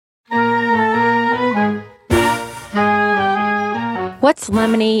What's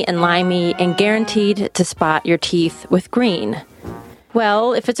lemony and limey and guaranteed to spot your teeth with green?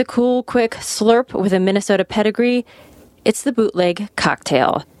 Well, if it's a cool, quick slurp with a Minnesota pedigree, it's the bootleg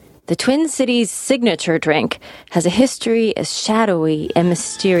cocktail. The Twin Cities signature drink has a history as shadowy and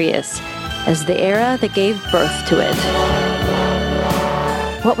mysterious as the era that gave birth to it.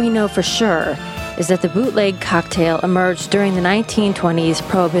 What we know for sure is that the bootleg cocktail emerged during the 1920s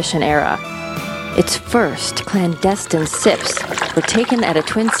Prohibition era. Its first clandestine sips were taken at a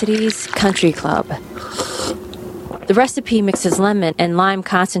Twin Cities country club. The recipe mixes lemon and lime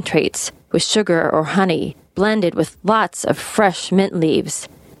concentrates with sugar or honey, blended with lots of fresh mint leaves.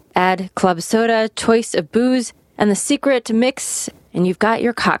 Add club soda, choice of booze, and the secret mix, and you've got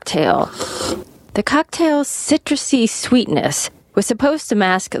your cocktail. The cocktail's citrusy sweetness was supposed to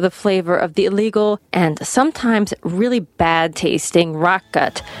mask the flavor of the illegal and sometimes really bad-tasting rock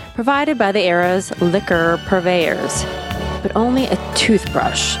gut provided by the era's liquor purveyors. But only a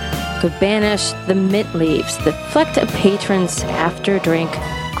toothbrush could banish the mint leaves that flecked a patron's after-drink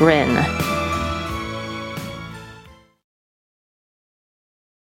grin.